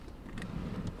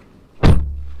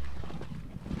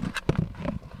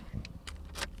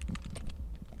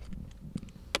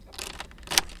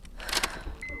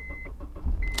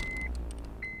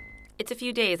It's a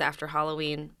few days after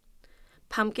Halloween.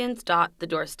 Pumpkins dot the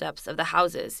doorsteps of the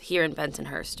houses here in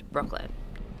Bensonhurst, Brooklyn.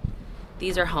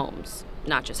 These are homes,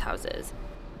 not just houses.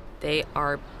 They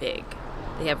are big.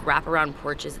 They have wraparound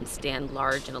porches and stand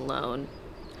large and alone.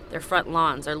 Their front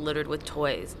lawns are littered with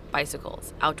toys,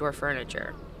 bicycles, outdoor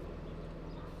furniture.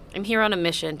 I'm here on a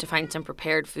mission to find some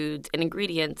prepared foods and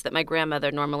ingredients that my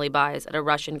grandmother normally buys at a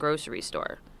Russian grocery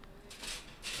store.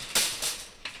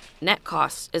 Net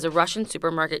Cost is a Russian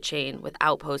supermarket chain with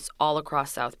outposts all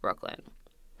across South Brooklyn.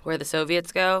 Where the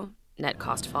Soviets go, Net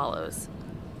Cost follows.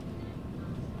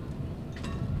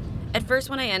 At first,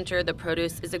 when I enter, the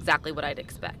produce is exactly what I'd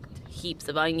expect. Heaps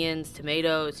of onions,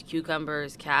 tomatoes,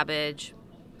 cucumbers, cabbage.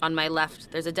 On my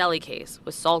left, there's a deli case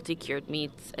with salty cured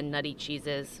meats and nutty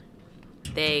cheeses.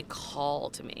 They call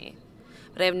to me,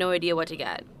 but I have no idea what to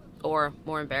get, or,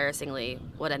 more embarrassingly,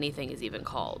 what anything is even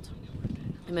called.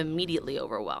 I'm immediately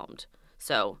overwhelmed,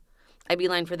 so I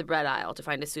beeline for the bread aisle to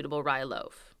find a suitable rye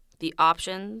loaf. The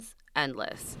options,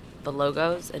 endless. The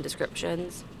logos and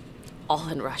descriptions, all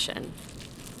in Russian.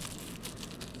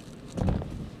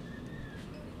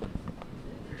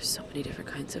 There's so many different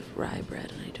kinds of rye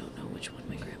bread, and I don't know which one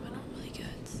my grandma normally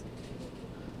gets.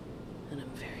 And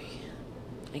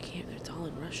it's all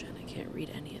in Russian. I can't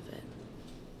read any of it.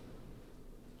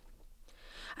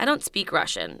 I don't speak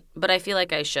Russian, but I feel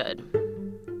like I should.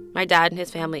 My dad and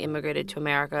his family immigrated to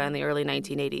America in the early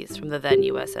 1980s from the then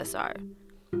USSR.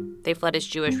 They fled as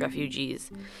Jewish refugees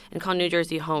and called New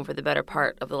Jersey home for the better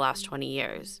part of the last 20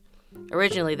 years.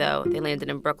 Originally, though, they landed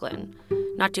in Brooklyn,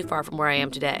 not too far from where I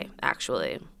am today,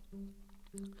 actually.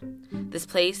 This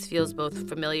place feels both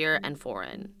familiar and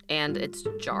foreign, and it's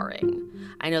jarring.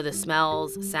 I know the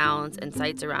smells, sounds, and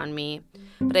sights around me,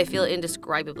 but I feel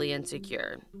indescribably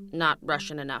insecure, not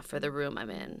Russian enough for the room I'm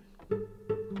in.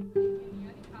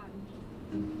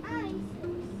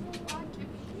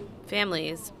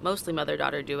 Families, mostly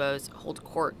mother-daughter duos, hold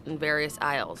court in various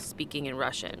aisles, speaking in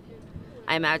Russian.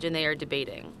 I imagine they are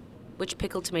debating. Which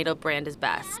pickled tomato brand is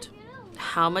best?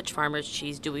 How much farmer's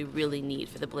cheese do we really need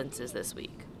for the blintzes this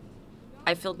week?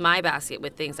 I filled my basket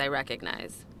with things I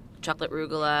recognize. Chocolate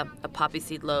rugula, a poppy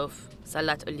seed loaf,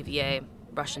 salade olivier,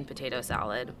 Russian potato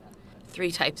salad,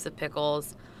 3 types of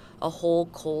pickles, a whole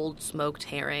cold smoked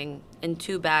herring, and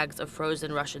 2 bags of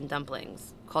frozen Russian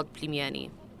dumplings, called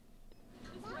plymieni.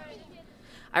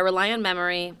 I rely on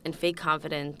memory and fake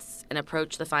confidence and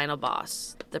approach the final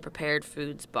boss, the prepared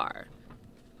foods bar.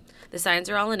 The signs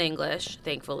are all in English,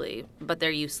 thankfully, but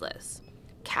they're useless.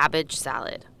 Cabbage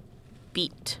salad,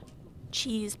 beet,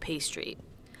 cheese pastry.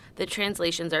 The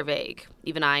translations are vague.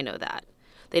 Even I know that.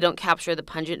 They don't capture the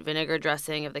pungent vinegar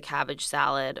dressing of the cabbage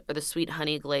salad or the sweet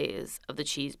honey glaze of the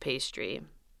cheese pastry.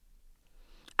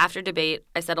 After debate,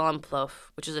 I settle on plof,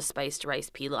 which is a spiced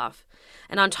rice pilaf,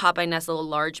 and on top I nestle a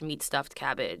large meat-stuffed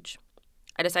cabbage.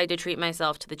 I decide to treat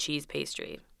myself to the cheese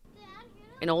pastry.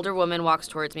 An older woman walks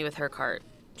towards me with her cart.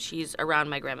 She's around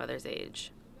my grandmother's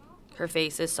age. Her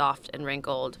face is soft and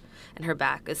wrinkled, and her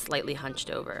back is slightly hunched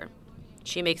over.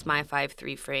 She makes my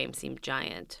 5'3" frame seem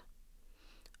giant.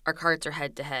 Our carts are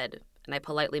head-to-head, and I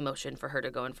politely motion for her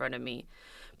to go in front of me,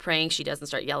 praying she doesn't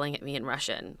start yelling at me in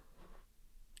Russian.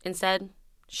 Instead,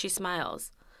 she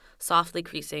smiles, softly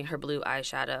creasing her blue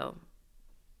eyeshadow.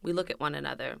 We look at one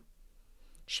another.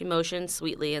 She motions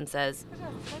sweetly and says,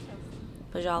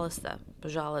 "Пожалуйста,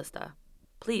 пожалуйста."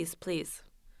 Please, please.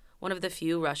 One of the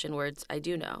few Russian words I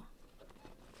do know.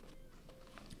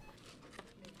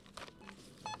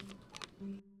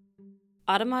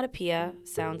 Automatopoeia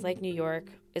Sounds Like New York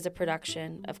is a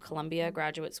production of Columbia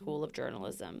Graduate School of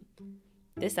Journalism.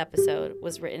 This episode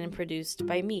was written and produced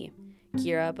by me,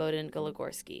 Kira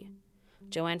Bowden-Goligorsky.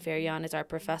 Joanne Ferrion is our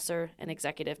professor and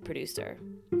executive producer.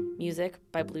 Music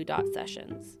by Blue Dot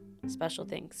Sessions. Special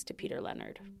thanks to Peter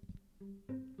Leonard.